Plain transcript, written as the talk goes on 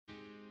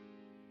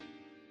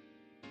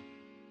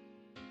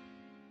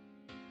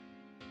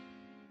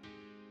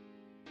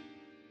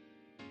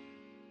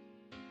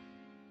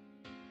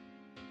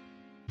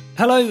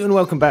Hello and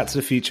welcome back to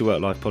the Future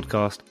Work Life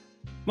podcast.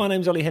 My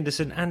name's Ollie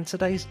Henderson and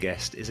today's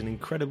guest is an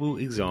incredible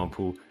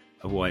example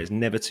of why it's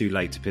never too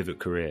late to pivot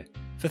career.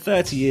 For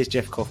 30 years,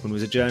 Jeff Kaufman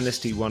was a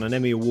journalist. He won an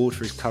Emmy Award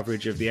for his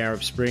coverage of the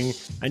Arab Spring,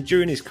 and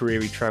during his career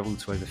he travelled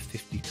to over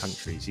 50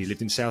 countries. He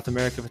lived in South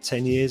America for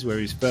 10 years, where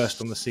he was first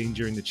on the scene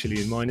during the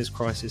Chilean miners'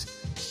 crisis,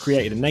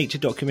 created a nature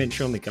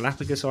documentary on the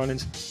Galapagos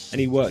Islands,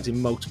 and he worked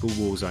in multiple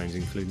war zones,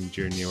 including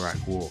during the Iraq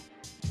War.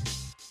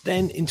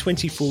 Then, in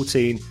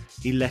 2014,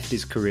 he left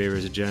his career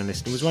as a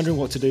journalist and was wondering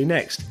what to do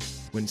next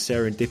when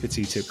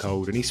serendipity took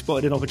hold and he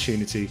spotted an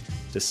opportunity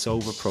to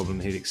solve a problem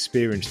he'd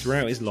experienced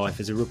throughout his life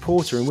as a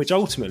reporter, and which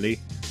ultimately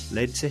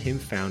led to him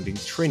founding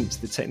Trint,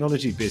 the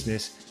technology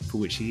business for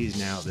which he is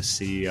now the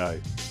CEO.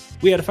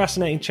 We had a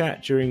fascinating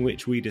chat during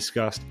which we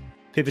discussed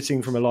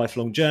pivoting from a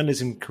lifelong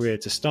journalism career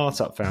to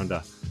startup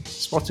founder,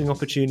 spotting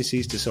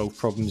opportunities to solve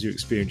problems you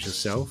experience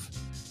yourself,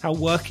 how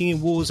working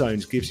in war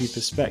zones gives you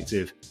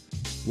perspective,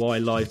 why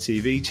live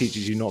TV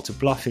teaches you not to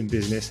bluff in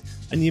business,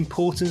 and the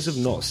importance of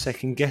not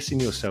second-guessing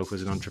yourself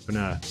as an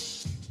entrepreneur.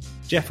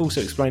 Jeff also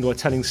explained why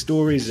telling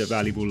stories is a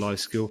valuable life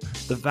skill,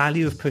 the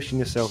value of pushing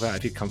yourself out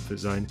of your comfort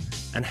zone,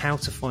 and how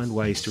to find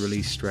ways to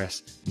release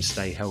stress and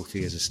stay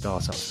healthy as a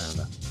startup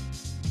founder.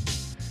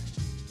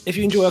 If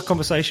you enjoy our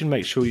conversation,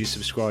 make sure you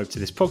subscribe to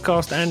this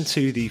podcast and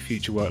to the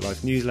Future Work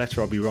Life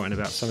newsletter. I'll be writing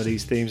about some of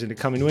these themes in the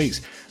coming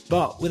weeks.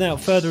 But without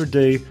further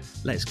ado,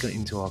 let's get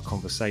into our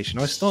conversation.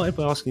 I started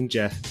by asking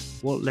Jeff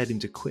what led him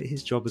to quit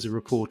his job as a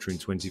reporter in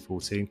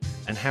 2014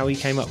 and how he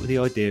came up with the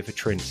idea for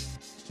Trint.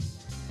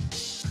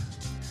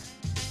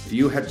 If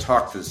you had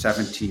talked to the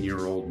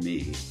 17-year-old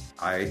me,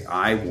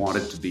 I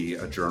wanted to be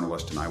a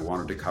journalist and I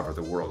wanted to cover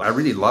the world. I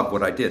really loved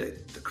what I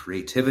did. The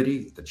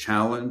creativity, the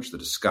challenge, the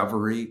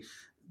discovery,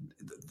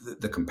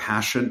 the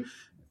compassion,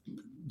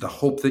 the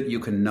hope that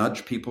you can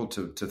nudge people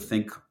to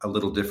think a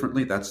little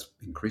differently. That's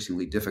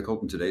increasingly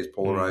difficult in today's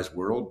polarized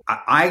world.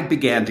 I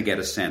began to get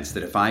a sense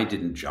that if I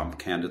didn't jump,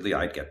 candidly,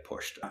 I'd get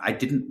pushed. I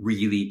didn't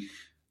really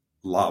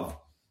love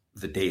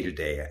the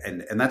day-to-day.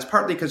 And that's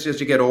partly because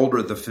as you get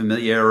older, the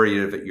familiarity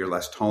of it, you're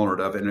less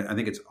tolerant of. And I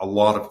think it's a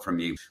lot of, for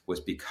me, was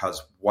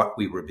because what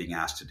we were being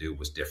asked to do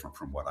was different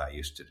from what I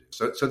used to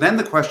do. So then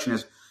the question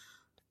is,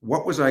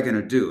 what was I going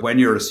to do? When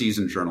you're a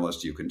seasoned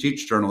journalist, you can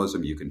teach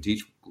journalism, you can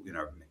teach,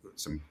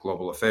 some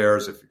global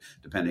affairs,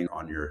 depending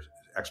on your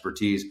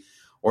expertise,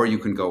 or you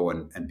can go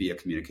and be a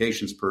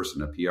communications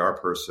person, a PR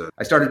person.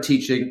 I started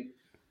teaching.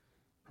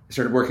 I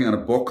started working on a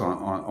book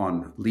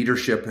on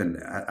leadership, and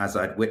as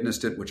I'd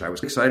witnessed it, which I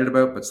was excited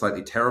about, but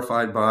slightly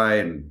terrified by,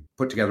 and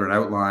put together an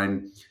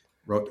outline,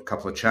 wrote a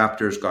couple of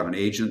chapters, got an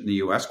agent in the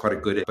US, quite a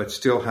good, but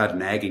still had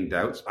nagging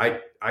doubts.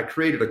 I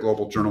created a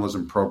global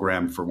journalism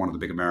program for one of the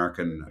big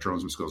American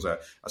journalism schools, a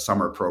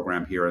summer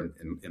program here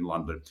in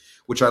London,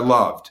 which I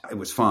loved. It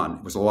was fun.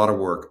 It was a lot of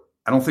work.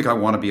 I don't think I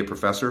want to be a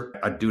professor.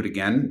 I'd do it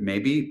again,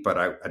 maybe, but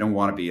I don't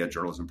want to be a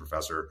journalism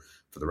professor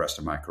for the rest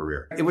of my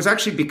career. It was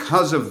actually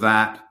because of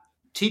that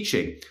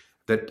teaching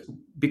that,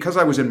 because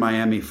I was in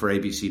Miami for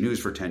ABC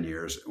News for 10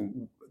 years,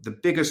 the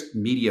biggest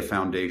media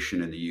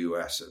foundation in the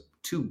US,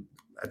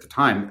 at the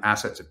time,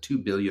 assets of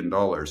 $2 billion,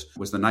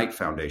 was the Knight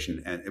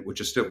Foundation, which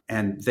is still,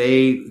 and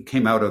they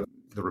came out of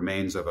the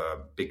remains of a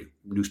big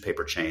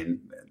newspaper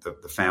chain.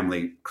 The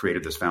family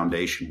created this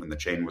foundation when the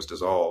chain was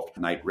dissolved,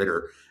 Knight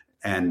Ridder,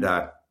 and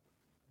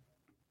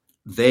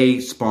they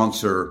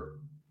sponsor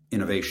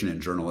innovation in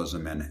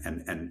journalism,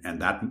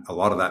 and that a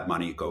lot of that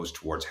money goes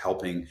towards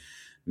helping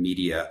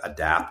media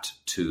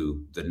adapt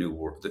to the new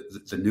world,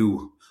 the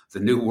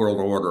new world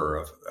order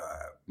of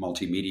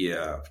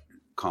multimedia,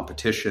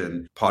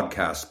 competition,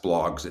 podcasts,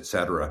 blogs,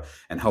 etc.,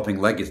 and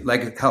helping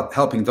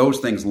helping those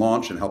things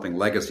launch and helping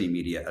legacy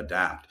media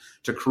adapt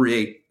to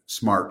create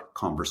smart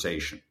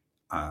conversation.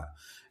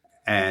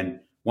 And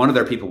one of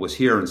their people was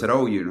here and said,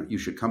 "Oh, you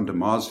should come to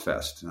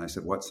MozFest." And I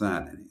said, "What's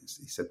that?" And he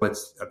said, "Well,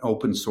 it's an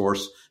open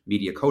source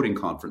media coding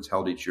conference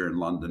held each year in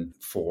London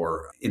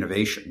for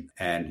innovation.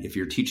 And if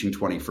you're teaching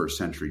 21st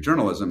century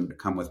journalism,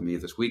 come with me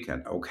this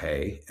weekend."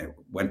 Okay. And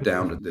went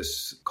down to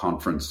this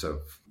conference of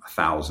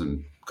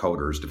 1,000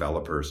 coders,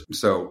 developers.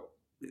 So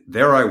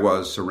there I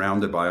was,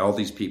 surrounded by all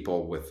these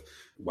people with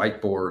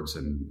whiteboards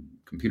and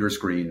computer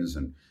screens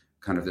and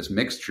kind of this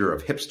mixture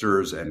of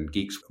hipsters and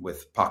geeks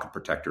with pocket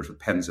protectors with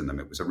pens in them.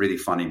 It was a really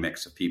funny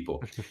mix of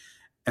people.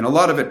 And a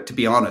lot of it, to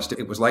be honest,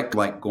 it was like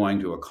going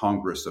to a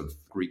congress of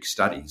Greek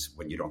studies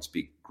when you don't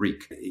speak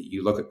Greek.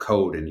 You look at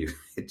code and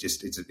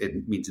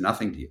it means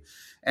nothing to you.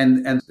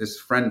 And this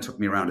friend took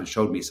me around and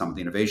showed me some of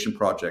the innovation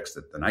projects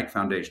that the Knight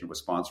Foundation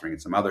was sponsoring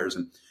and some others.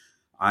 And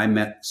I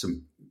met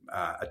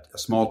a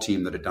small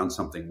team that had done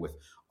something with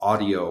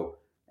audio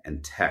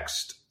and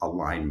text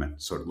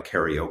alignment, sort of like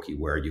karaoke,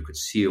 where you could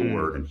see a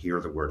word and hear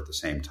the word at the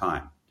same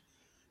time.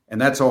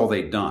 And that's all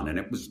they'd done. And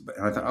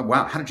I thought, oh,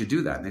 wow, how did you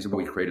do that? And they said,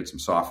 well, we created some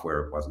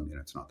software. It wasn't,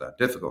 it's not that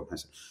difficult. And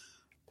I said,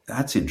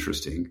 that's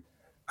interesting.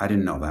 I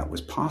didn't know that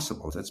was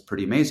possible. That's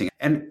pretty amazing.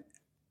 And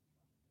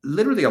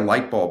literally a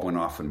light bulb went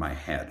off in my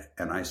head.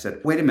 And I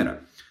said, wait a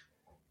minute.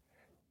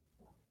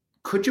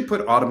 Could you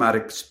put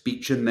automatic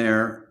speech in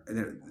there?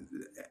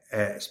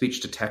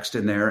 speech to text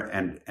in there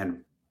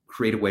and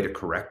create a way to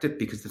correct it.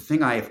 Because the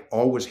thing I have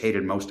always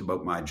hated most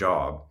about my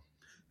job,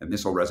 and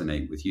this will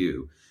resonate with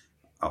you,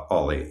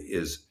 Ollie,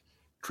 is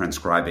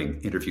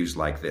transcribing interviews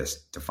like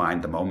this to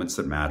find the moments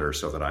that matter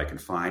so that I can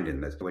find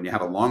in this. When you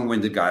have a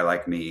long-winded guy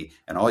like me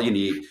and all you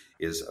need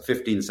is a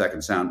 15-second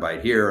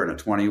soundbite here and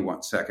a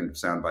 21-second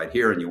soundbite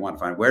here, and you want to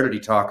find, where did he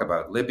talk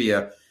about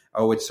Libya?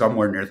 Oh, it's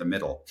somewhere near the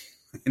middle.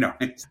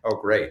 Oh,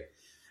 great.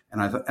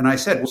 And I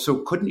said, well,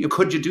 so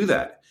could you do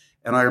that?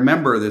 And I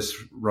remember this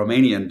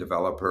Romanian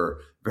developer,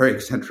 very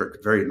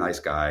eccentric, very nice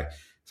guy,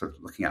 sort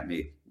of looking at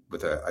me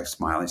with a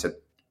smile. He said,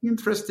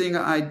 interesting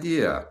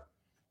idea.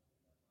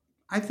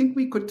 I think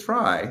we could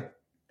try.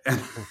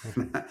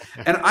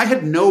 And I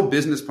had no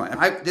business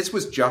plan. This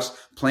was just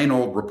plain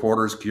old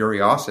reporter's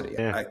curiosity.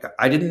 Yeah.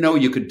 I didn't know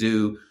you could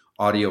do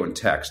audio and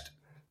text.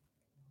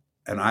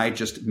 And I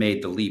just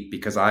made the leap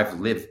because I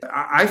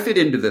fit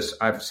into this,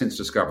 I've since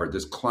discovered,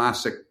 this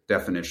classic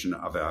definition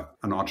of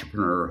an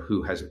entrepreneur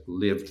who has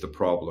lived the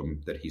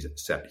problem that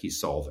he's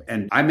solving.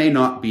 And I may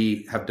not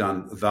have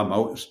done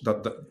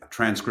the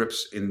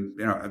transcripts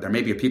there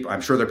may be people,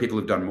 I'm sure there are people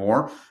who've done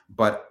more,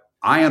 but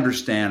I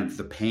understand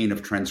the pain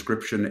of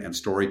transcription and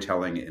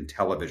storytelling in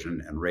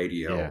television and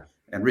radio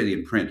and really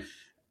in print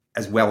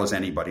as well as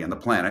anybody on the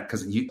planet,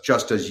 because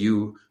just as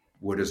you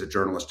would as a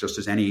journalist, just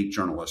as any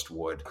journalist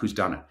would who's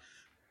done it.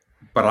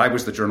 But I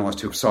was the journalist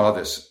who saw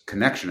this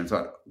connection and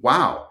thought,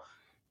 wow,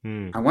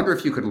 I wonder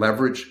if you could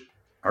leverage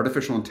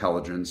artificial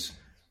intelligence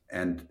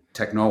and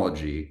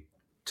technology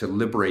to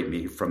liberate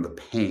me from the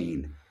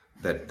pain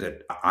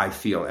that I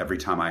feel every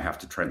time I have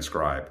to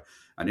transcribe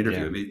an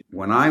interview. I mean,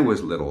 when I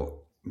was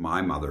little,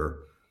 my mother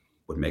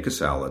would make a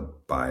salad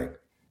by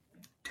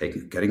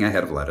getting a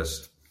head of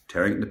lettuce,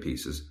 tearing it into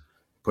pieces,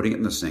 putting it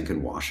in the sink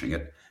and washing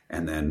it,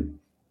 and then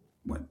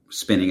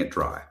spinning it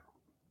dry.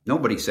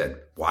 Nobody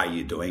said, why are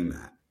you doing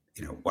that?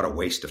 What a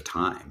waste of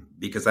time,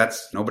 because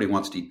nobody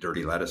wants to eat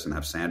dirty lettuce and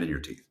have sand in your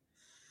teeth.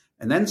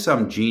 And then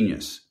some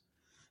genius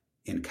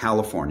in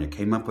California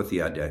came up with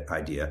the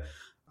idea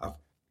of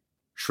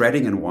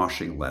shredding and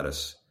washing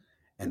lettuce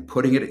and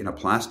putting it in a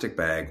plastic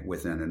bag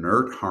with an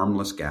inert,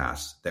 harmless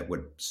gas that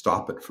would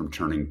stop it from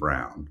turning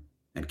brown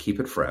and keep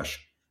it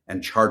fresh,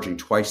 and charging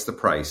twice the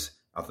price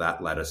of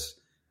that lettuce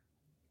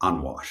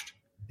unwashed.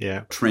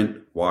 Yeah.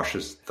 Trint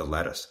washes the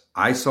lettuce.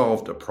 I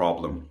solved a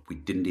problem we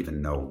didn't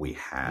even know we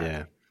had.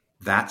 Yeah.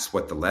 That's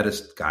what the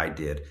lettuce guy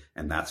did,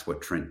 and that's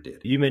what Trint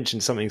did. You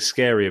mentioned something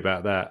scary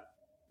about that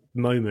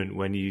moment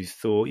when you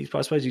thought,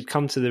 I suppose you'd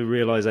come to the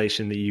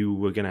realization that you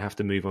were going to have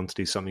to move on to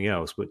do something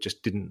else, but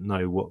just didn't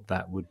know what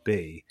that would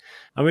be.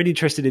 I'm really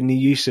interested in the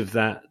use of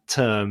that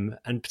term,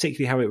 and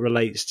particularly how it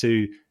relates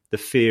to the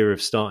fear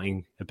of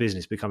starting a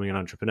business, becoming an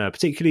entrepreneur,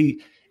 particularly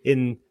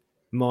in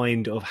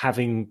mind of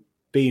having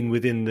been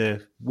within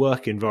the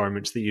work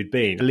environments that you'd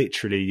been.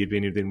 Literally, you'd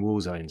been within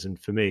war zones. And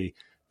for me,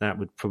 that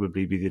would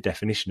probably be the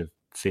definition of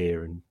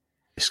fear and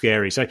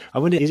scary. So I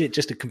wonder, is it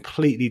just a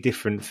completely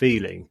different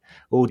feeling?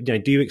 Or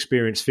do you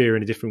experience fear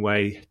in a different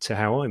way to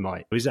how I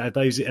might? Or have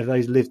those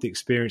lived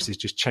experiences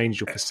just changed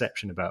your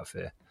perception about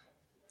fear?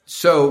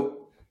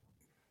 So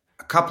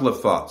a couple of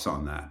thoughts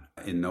on that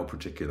in no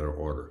particular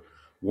order.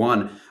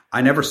 One,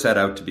 I never set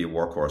out to be a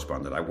war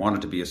correspondent. I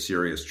wanted to be a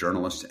serious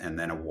journalist, and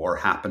then a war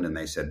happened and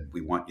they said,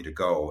 we want you to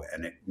go.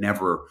 And it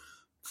never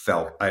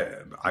felt,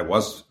 I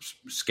was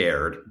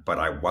scared, but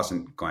I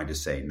wasn't going to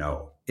say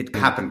no. It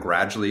happened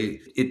gradually.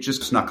 It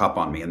just snuck up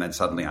on me. And then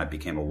suddenly I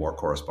became a war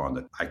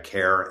correspondent. I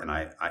care. And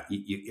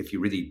if you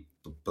really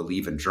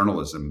believe in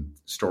journalism,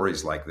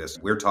 stories like this,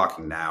 we're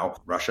talking now,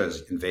 Russia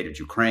has invaded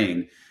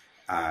Ukraine.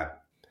 That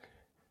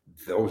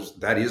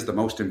is the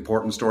most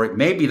important story,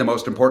 maybe the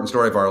most important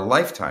story of our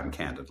lifetime,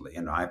 candidly.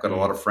 And I've got a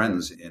lot of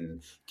friends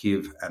in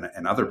Kyiv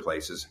and other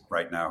places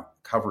right now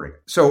covering.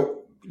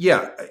 So,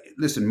 yeah,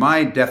 listen,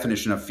 my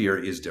definition of fear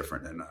is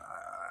different. And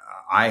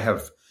I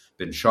have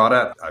been shot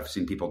at, I've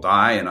seen people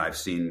die, and I've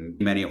seen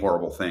many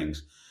horrible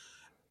things.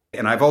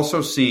 And I've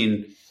also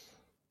seen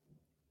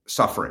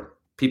suffering.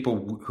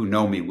 People who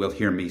know me will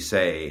hear me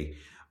say,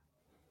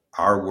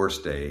 our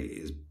worst day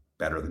is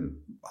better than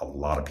a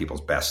lot of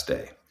people's best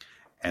day.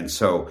 And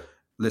so,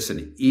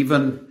 listen,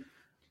 even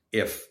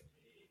if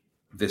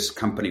this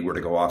company were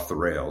to go off the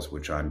rails,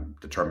 which I'm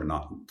determined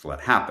not to let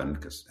happen,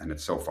 and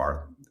it so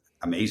far,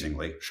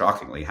 amazingly,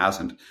 shockingly,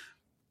 hasn't,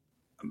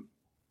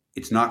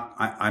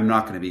 I'm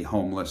not going to be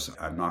homeless.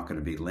 I'm not going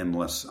to be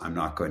limbless. I'm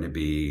not going to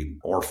be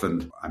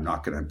orphaned. I'm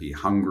not going to be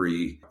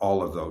hungry,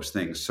 all of those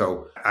things.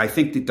 So I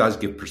think it does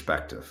give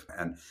perspective.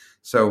 And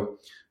so,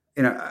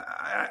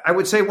 I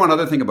would say one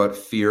other thing about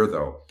fear,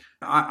 though.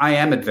 I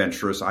am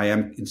adventurous. I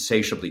am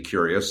insatiably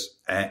curious.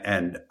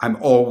 And I'm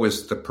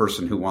always the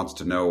person who wants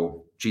to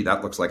know, gee,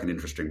 that looks like an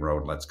interesting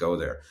road. Let's go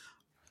there.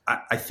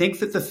 I think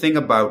that the thing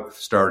about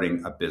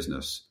starting a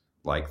business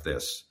like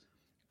this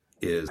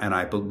is, and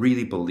I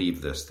really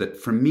believe this, that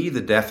for me,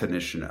 the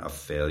definition of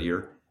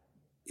failure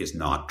is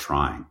not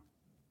trying.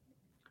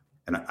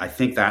 And I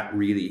think that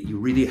you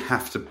really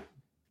have to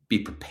be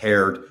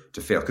prepared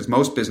to fail, because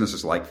most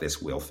businesses like this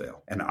will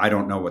fail. And I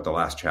don't know what the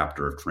last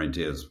chapter of Trint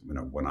is,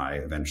 when I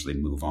eventually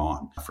move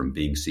on from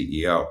being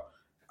CEO.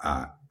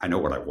 I know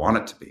what I want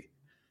it to be,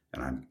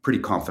 and I'm pretty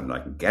confident I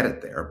can get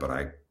it there, but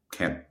I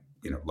can't,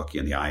 look you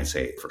in the eye and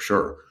say for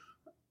sure.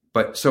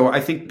 But so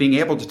I think being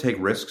able to take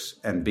risks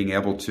and being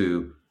able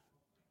to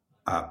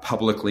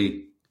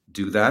publicly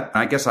do that.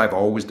 I guess I've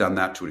always done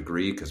that to a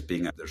degree, because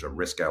there's a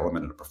risk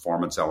element and a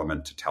performance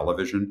element to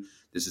television.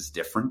 This is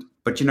different.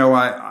 But,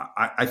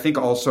 I think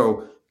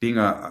also being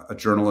a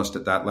journalist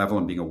at that level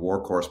and being a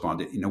war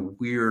correspondent in a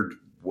weird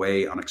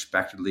way,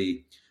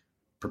 unexpectedly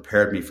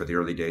prepared me for the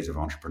early days of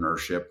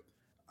entrepreneurship.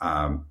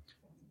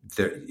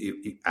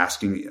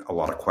 Asking a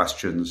lot of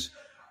questions,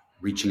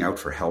 reaching out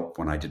for help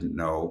when I didn't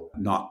know,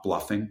 not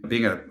bluffing.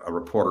 Being a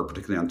reporter,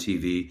 particularly on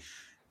TV,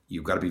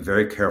 you've got to be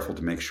very careful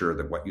to make sure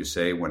that what you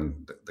say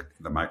when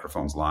the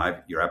microphone's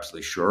live, you're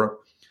absolutely sure.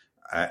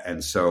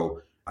 And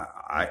so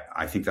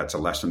I think that's a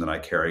lesson that I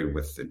carry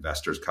with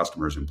investors,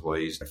 customers,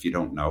 employees. If you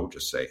don't know,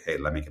 just say, hey,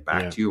 let me get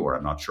back to you, or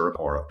I'm not sure,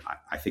 or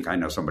I think I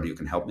know somebody who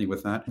can help me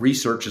with that.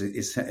 Research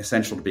is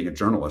essential to being a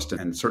journalist.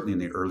 And certainly in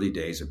the early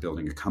days of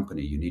building a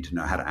company, you need to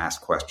know how to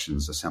ask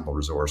questions, assemble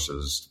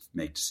resources,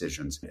 make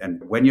decisions.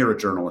 And when you're a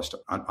journalist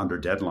under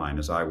deadline,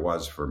 as I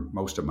was for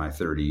most of my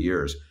 30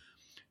 years,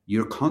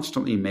 you're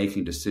constantly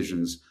making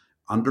decisions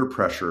under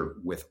pressure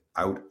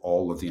without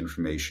all of the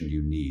information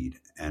you need.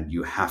 And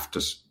you have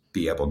to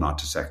be able not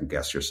to second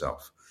guess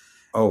yourself.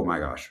 Oh my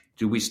gosh,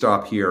 do we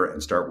stop here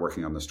and start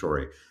working on the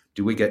story?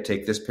 Do we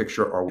take this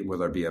picture, or will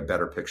there be a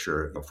better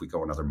picture if we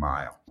go another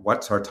mile?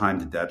 What's our time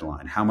to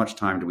deadline? How much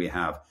time do we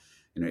have?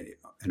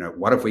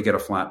 What if we get a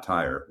flat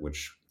tire,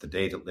 which the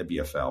day that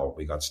Libya fell,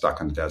 we got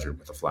stuck in the desert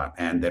with a flat,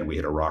 and then we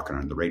hit a rock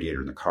and the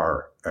radiator in the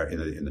car,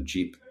 in the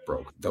Jeep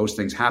broke. Those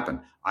things happen.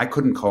 I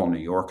couldn't call New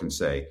York and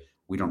say,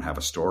 we don't have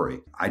a story.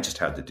 I just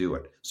had to do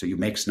it. So you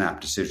make snap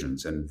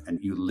decisions, and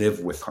you live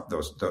with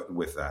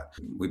with that.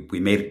 We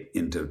made it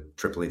into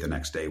Tripoli the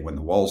next day when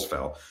the walls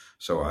fell.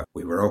 So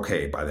we were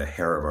okay by the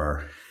hair of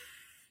our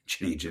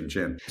chinny chin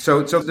chin.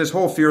 So this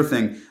whole fear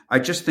thing, I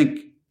just think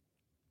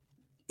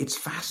it's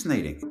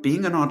fascinating.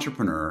 Being an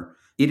entrepreneur,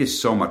 it is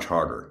so much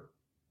harder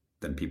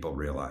than people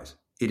realize.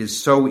 It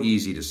is so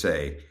easy to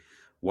say,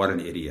 what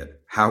an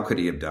idiot. How could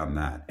he have done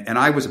that? And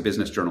I was a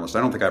business journalist. I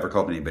don't think I ever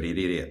called anybody an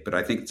idiot, but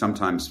I think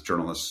sometimes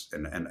journalists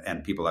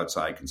and people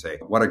outside can say,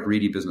 what a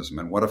greedy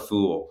businessman, what a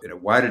fool.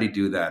 Why did he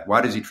do that?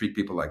 Why does he treat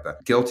people like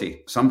that?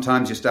 Guilty.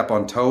 Sometimes you step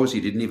on toes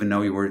you didn't even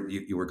know you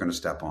were going to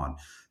step on.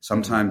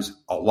 Sometimes,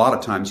 a lot of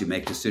times, you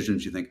make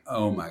decisions you think,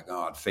 oh my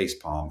God,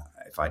 facepalm.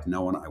 If I'd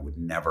known, I would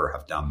never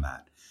have done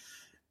that.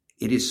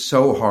 It is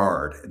so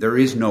hard. There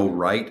is no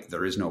right.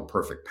 There is no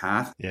perfect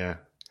path. Yeah.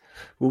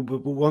 Well,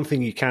 but one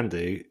thing you can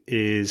do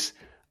is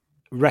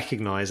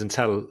recognize and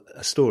tell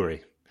a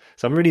story.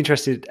 So I'm really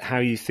interested how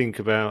you think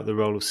about the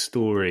role of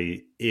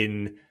story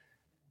in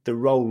the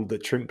role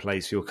that Trint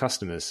plays for your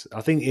customers.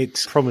 I think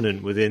it's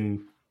prominent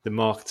within the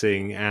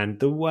marketing and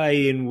the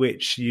way in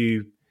which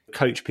you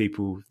coach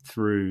people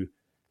through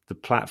the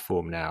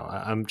platform now.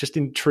 I'm just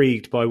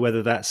intrigued by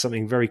whether that's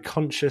something very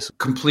conscious.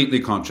 Completely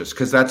conscious,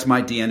 because that's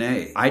my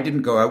DNA. I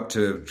didn't go out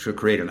to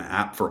create an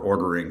app for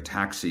ordering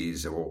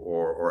taxis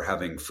or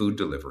having food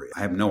delivery. I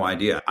have no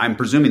idea. I'm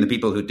presuming the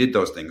people who did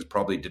those things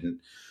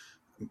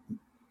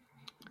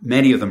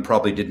many of them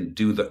probably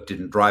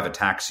didn't drive a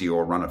taxi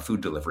or run a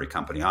food delivery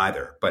company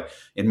either. But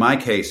in my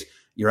case,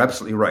 you're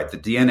absolutely right. The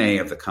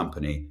DNA of the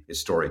company is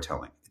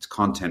storytelling. It's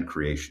content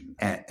creation.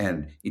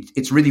 And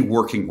it's really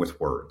working with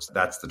words.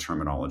 That's the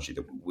terminology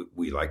that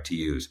we like to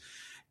use.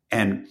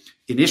 And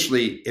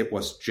initially, it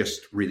was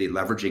just really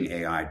leveraging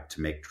AI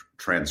to make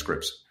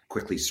transcripts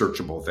quickly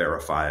searchable,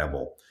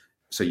 verifiable,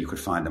 so you could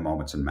find the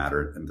moments that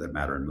matter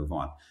and move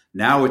on.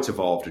 Now it's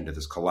evolved into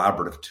this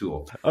collaborative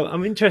tool.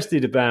 I'm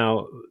interested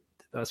about,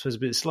 I suppose, a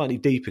bit slightly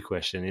deeper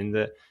question in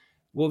that,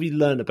 what have you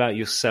learned about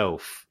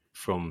yourself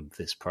from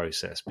this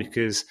process?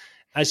 Because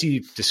as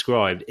you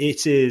described,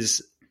 it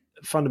is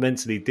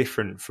fundamentally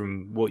different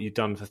from what you've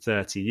done for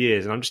 30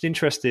 years. And I'm just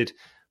interested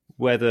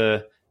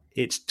whether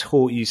it's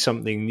taught you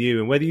something new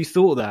and whether you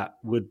thought that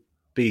would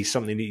be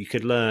something that you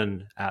could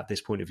learn at this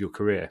point of your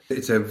career.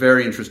 It's a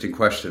very interesting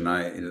question.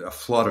 A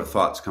flood of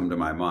thoughts come to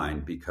my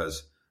mind,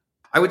 because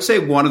I would say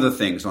one of the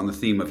things on the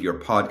theme of your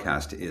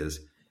podcast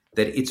is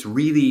that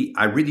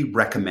I really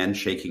recommend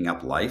shaking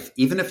up life.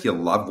 Even if you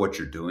love what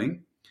you're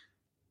doing,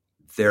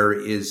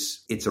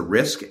 it's a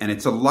risk and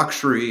it's a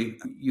luxury.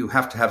 You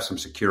have to have some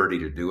security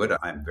to do it.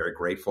 I'm very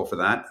grateful for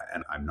that.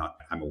 And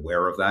I'm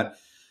aware of that,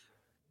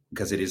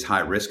 because it is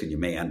high risk and you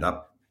may end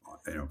up,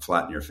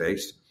 flat in your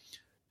face.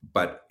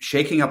 But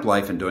shaking up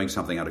life and doing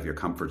something out of your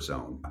comfort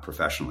zone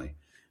professionally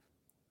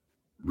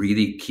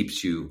really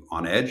keeps you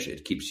on edge.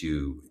 It keeps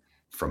you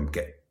from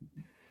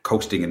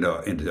coasting into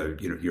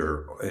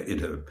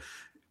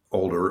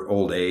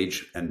old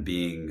age and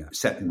being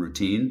set in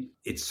routine.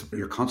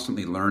 You're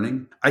constantly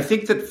learning. I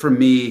think that for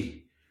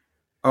me,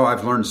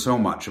 I've learned so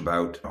much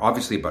about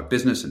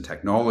business and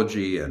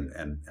technology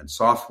and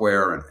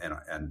software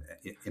and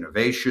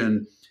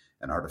innovation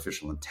and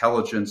artificial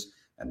intelligence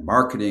and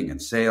marketing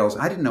and sales.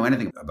 I didn't know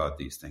anything about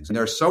these things. And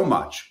there's so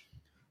much.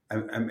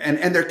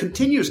 And there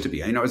continues to be,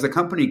 you know, as the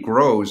company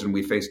grows and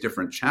we face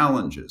different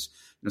challenges,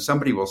 you know,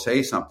 somebody will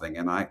say something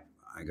and I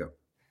go,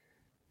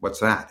 what's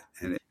that?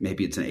 And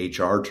maybe it's an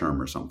HR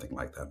term or something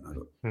like that. And I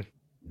go,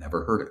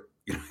 never heard it.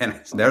 You know,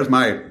 and there's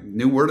my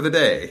new word of the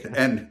day.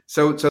 And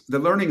so the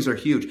learnings are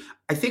huge.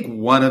 I think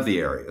one of the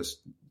areas,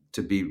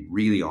 to be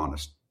really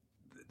honest,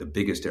 the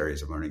biggest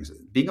areas of learning is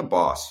being a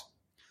boss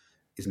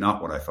is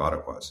not what I thought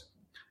it was.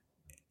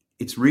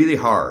 It's really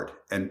hard,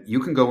 and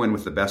you can go in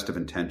with the best of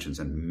intentions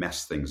and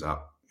mess things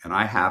up. And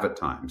I have at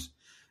times.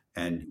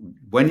 And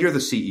when you're the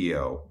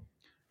CEO,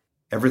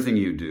 everything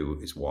you do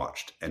is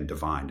watched and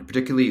divined, and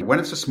particularly when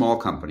it's a small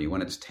company,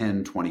 when it's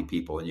 10, 20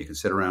 people, and you can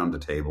sit around the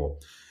table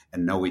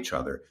and know each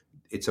other.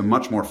 It's a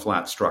much more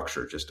flat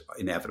structure, just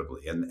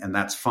inevitably. And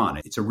that's fun.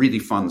 It's a really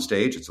fun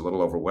stage. It's a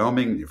little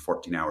overwhelming. You're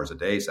 14 hours a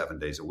day, 7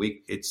 days a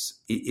week. It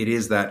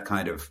is that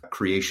kind of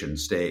creation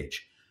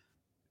stage.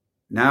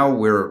 Now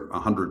we're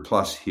 100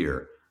 plus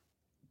here.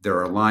 There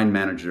are line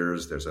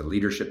managers. There's a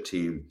leadership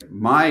team.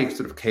 My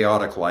sort of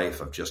chaotic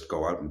life of just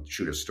go out and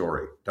shoot a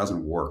story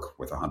doesn't work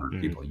with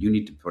 100 people. You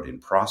need to put in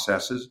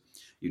processes.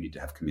 You need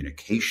to have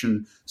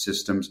communication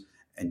systems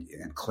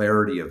and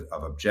clarity of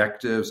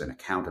objectives and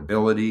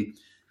accountability.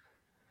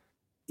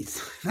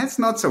 That's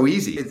not so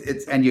easy.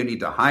 And you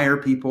need to hire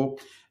people,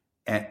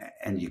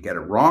 and you get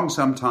it wrong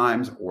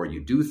sometimes, or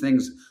you do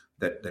things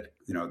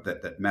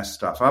that mess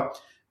stuff up.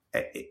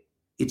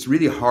 It's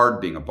really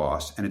hard being a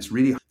boss, and it's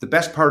really the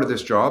best part of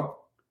this job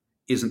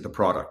isn't the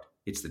product;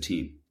 it's the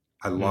team.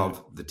 I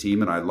love the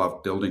team, and I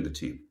love building the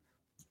team.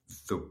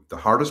 The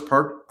hardest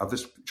part of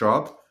this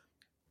job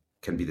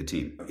can be the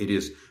team. It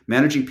is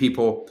managing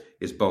people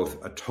is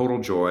both a total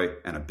joy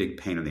and a big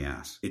pain in the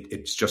ass.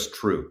 It's just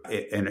true.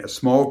 And a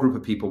small group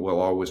of people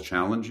will always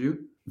challenge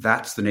you.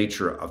 That's the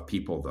nature of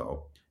people,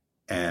 though.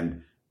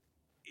 And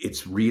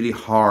it's really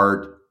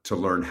hard to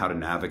learn how to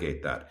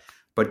navigate that.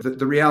 But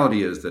the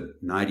reality is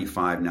that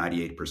 95,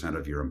 98%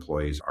 of your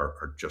employees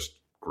are just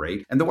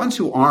great. And the ones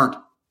who aren't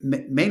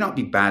may not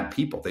be bad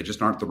people. They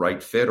just aren't the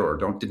right fit or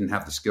didn't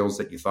have the skills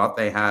that you thought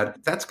they had.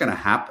 That's going to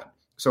happen.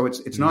 So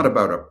it's not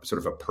about a sort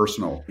of a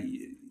personal,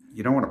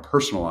 you don't want to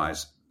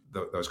personalize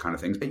those kind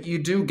of things. But you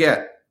do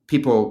get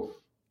people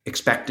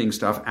expecting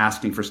stuff,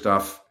 asking for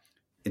stuff,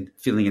 and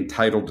feeling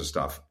entitled to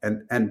stuff.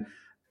 And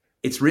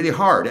it's really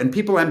hard. And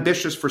people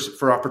ambitious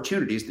for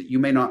opportunities that you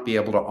may not be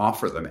able to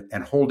offer them,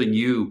 and holding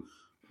you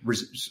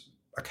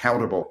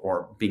accountable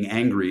or being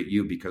angry at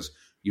you because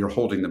you're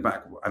holding them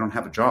back. I don't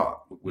have a job.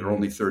 We're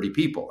only 30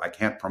 people. I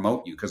can't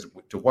promote you because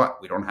to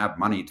what? We don't have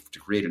money to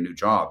create a new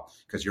job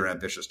because you're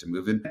ambitious to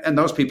move in. And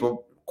those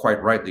people,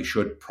 quite rightly,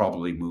 should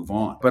probably move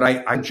on. But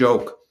I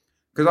joke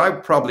because I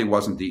probably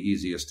wasn't the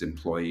easiest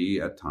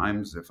employee at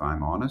times, if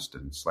I'm honest,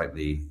 and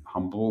slightly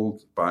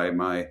humbled by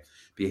my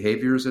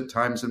behaviors at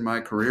times in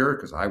my career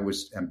because I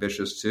was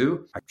ambitious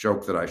too. I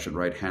joke that I should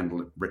write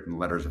handwritten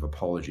letters of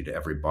apology to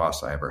every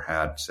boss I ever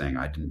had saying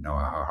I didn't know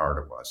how hard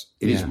it was.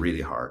 It is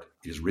really hard.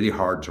 It is really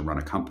hard to run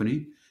a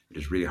company. It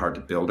is really hard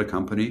to build a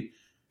company.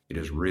 It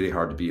is really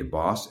hard to be a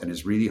boss, and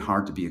it's really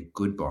hard to be a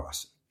good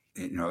boss.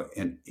 You know,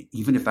 and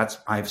even if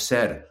I've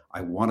said,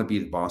 I want to be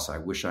the boss I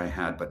wish I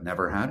had but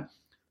never had.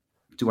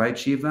 Do I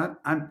achieve that?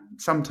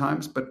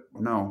 Sometimes, but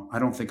no, I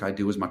don't think I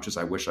do as much as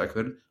I wish I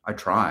could. I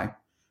try,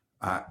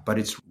 but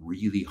it's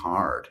really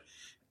hard.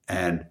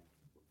 And,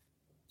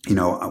 you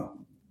know,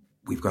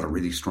 we've got a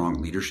really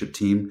strong leadership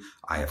team.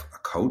 I have a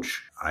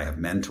coach. I have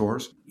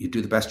mentors. You do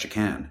the best you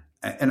can.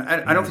 And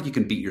I don't think you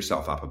can beat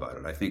yourself up about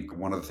it. I think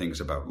one of the things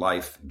about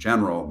life in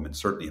general, and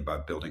certainly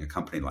about building a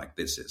company like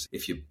this, is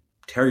if you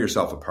tear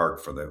yourself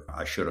apart for the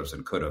I should haves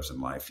and could haves in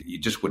life, you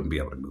just wouldn't be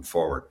able to move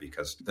forward,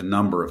 because the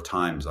number of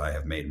times I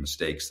have made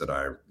mistakes that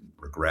I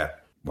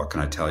regret, what can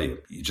I tell you?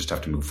 You just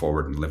have to move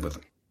forward and live with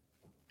them.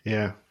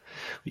 Yeah.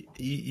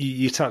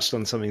 You touched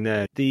on something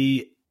there.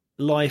 The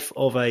life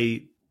of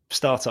a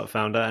startup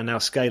founder and now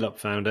scale-up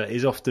founder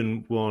is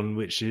often one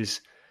which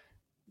is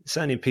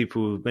certainly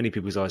many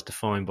people's eyes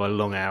defined by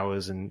long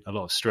hours and a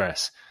lot of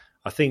stress.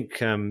 I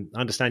think I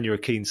understand you're a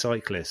keen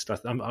cyclist.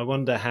 I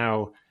wonder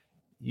how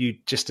you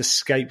just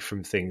escape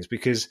from things,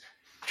 because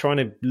trying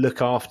to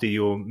look after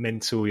your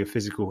mental, your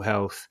physical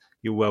health,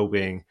 your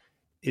well-being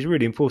is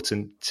really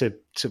important to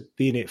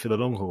be in it for the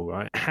long haul,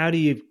 right? How do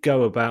you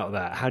go about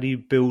that? How do you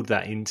build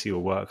that into your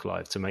work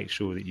life to make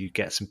sure that you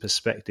get some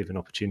perspective and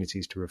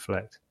opportunities to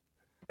reflect?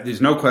 There's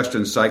no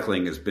question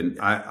cycling has been,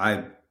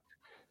 I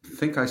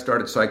think I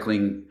started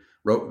cycling,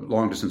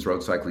 long distance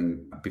road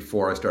cycling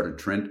before I started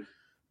Trint,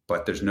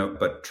 but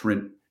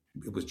Trint,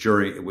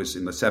 it was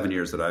in the 7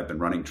 years that I've been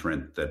running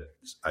Trint that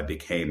I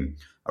became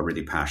a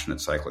really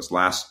passionate cyclist.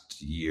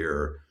 Last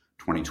year,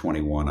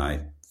 2021,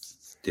 I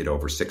did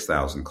over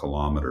 6,000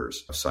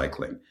 kilometers of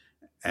cycling.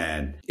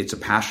 And it's a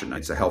passion.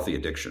 It's a healthy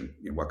addiction.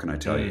 What can I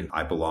tell you?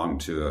 I belong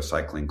to a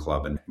cycling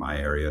club in my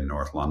area in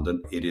North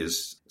London. It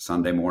is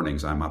Sunday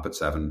mornings. I'm up at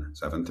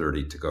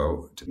 7:30 to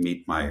go to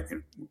meet my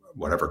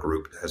whatever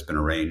group has been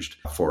arranged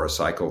for a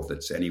cycle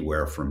that's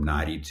anywhere from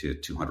 90 to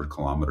 200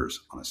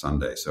 kilometers on a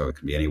Sunday. So it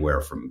can be anywhere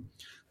from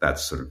that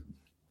sort of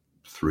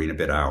 3 and a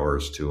bit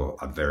hours to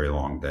a very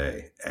long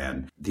day.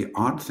 And the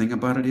odd thing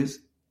about it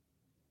is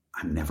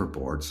I'm never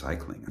bored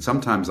cycling. And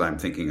sometimes I'm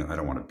thinking I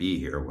don't want to be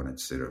here when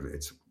it's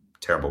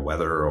terrible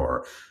weather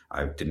or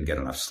I didn't get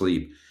enough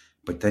sleep.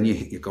 But then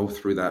you go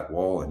through that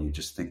wall and you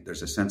just think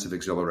there's a sense of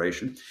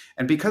exhilaration.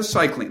 And because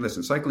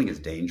cycling is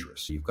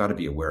dangerous. You've got to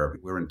be aware of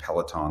it. We're in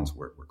pelotons.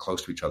 We're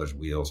close to each other's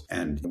wheels.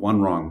 And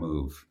one wrong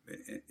move,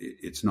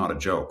 it's not a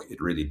joke.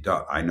 It really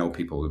does. I know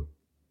people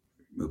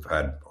who've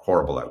had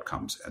horrible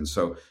outcomes. And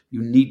so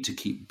you need to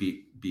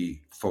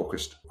be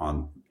focused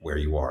on where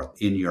you are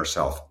in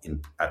yourself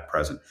at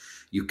present.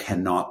 You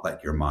cannot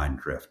let your mind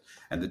drift.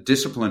 And the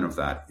discipline of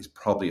that is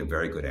probably a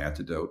very good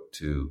antidote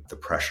to the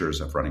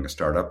pressures of running a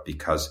startup,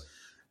 because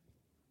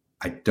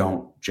I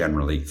don't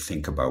generally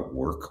think about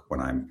work when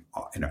I'm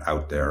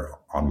out there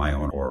on my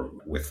own or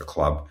with the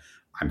club.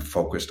 I'm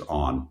focused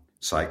on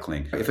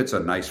cycling. If it's a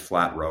nice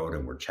flat road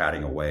and we're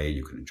chatting away,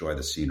 you can enjoy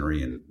the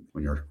scenery. And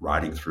when you're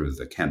riding through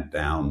the Kent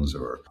Downs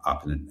or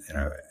up in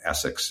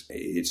Essex,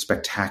 it's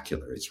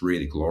spectacular. It's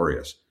really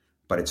glorious.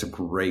 But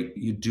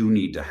you do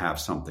need to have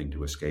something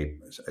to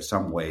escape,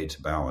 some way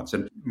to balance.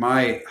 And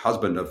my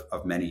husband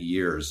of many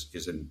years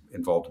is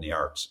involved in the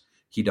arts.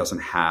 He doesn't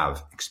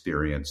have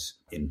experience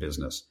in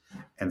business.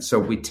 And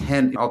so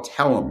I'll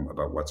tell him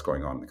about what's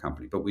going on in the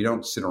company, but we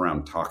don't sit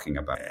around talking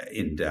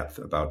in depth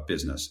about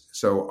business.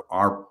 So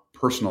our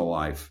personal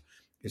life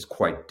is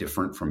quite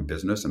different from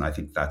business. And I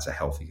think that's a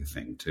healthy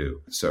thing too.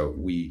 So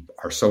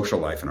our social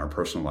life and our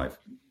personal life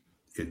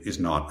is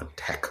not a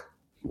tech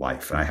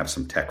life. And I have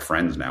some tech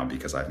friends now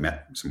because I've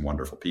met some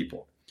wonderful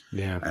people.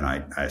 Yeah. And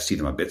I see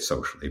them a bit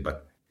socially,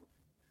 but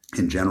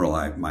in general,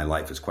 my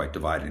life is quite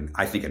divided,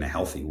 I think in a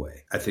healthy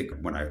way. I think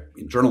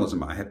in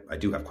journalism, I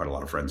do have quite a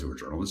lot of friends who are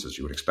journalists, as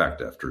you would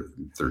expect after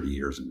 30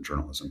 years in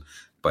journalism.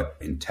 But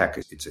in tech,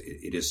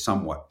 it is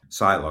somewhat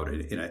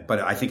siloed, but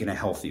I think in a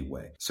healthy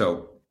way.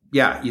 So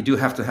yeah, you do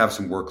have to have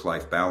some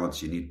work-life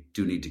balance. You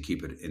do need to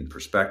keep it in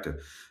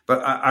perspective.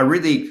 But I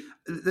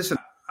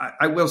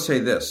will say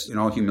this, in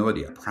all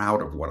humility, I'm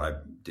proud of what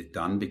I've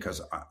done,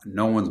 because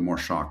no one's more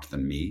shocked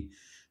than me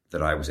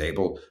that I was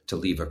able to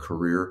leave a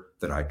career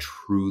that I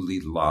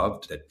truly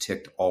loved, that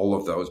ticked all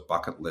of those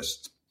bucket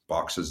list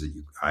boxes that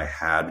I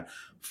had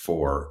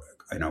for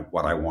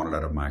what I wanted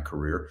out of my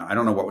career. I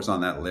don't know what was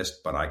on that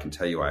list, but I can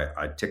tell you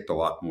I ticked a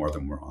lot more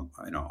than were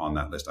on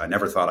that list. I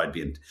never thought I'd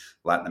be in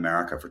Latin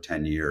America for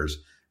 10 years,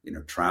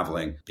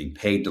 traveling, being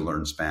paid to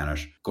learn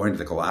Spanish, going to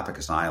the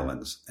Galapagos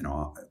Islands,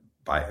 on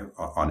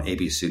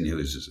ABC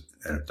News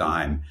at a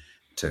dime,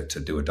 to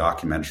do a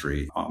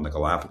documentary on the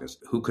Galapagos.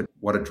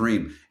 What a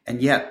dream.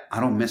 And yet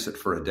I don't miss it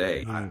for a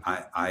day.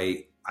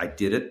 I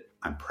did it.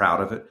 I'm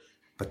proud of it.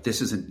 But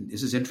this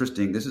is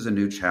interesting. This is a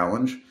new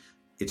challenge.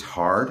 It's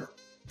hard.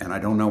 And I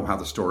don't know how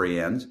the story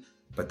ends,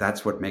 but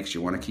that's what makes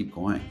you want to keep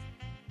going.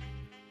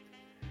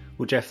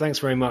 Well, Jeff, thanks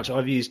very much.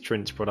 I've used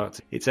Trint's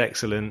product. It's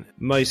excellent.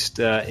 Most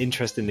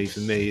interestingly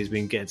for me has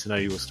been getting to know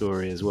your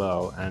story as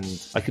well. And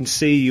I can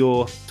see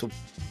your sort of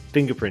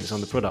fingerprints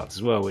on the product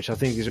as well, which I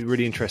think is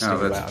really interesting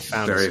about a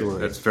founder story.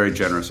 That's very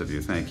generous of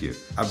you. Thank you.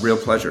 A real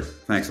pleasure.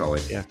 Thanks,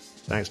 Ollie. Yeah.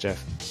 Thanks,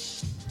 Jeff.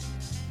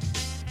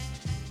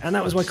 And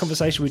that was my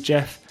conversation with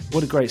Jeff.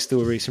 What a great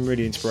story. Some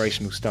really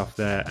inspirational stuff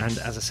there. And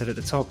as I said at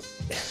the top,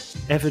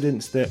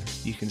 evidence that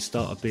you can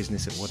start a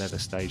business at whatever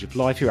stage of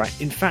life you're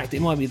at. In fact, it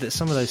might be that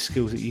some of those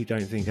skills that you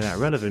don't think are that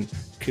relevant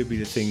could be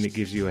the thing that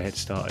gives you a head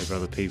start over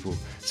other people.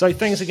 So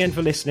thanks again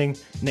for listening.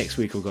 Next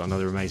week, we've got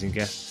another amazing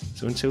guest.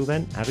 So until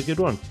then, have a good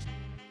one.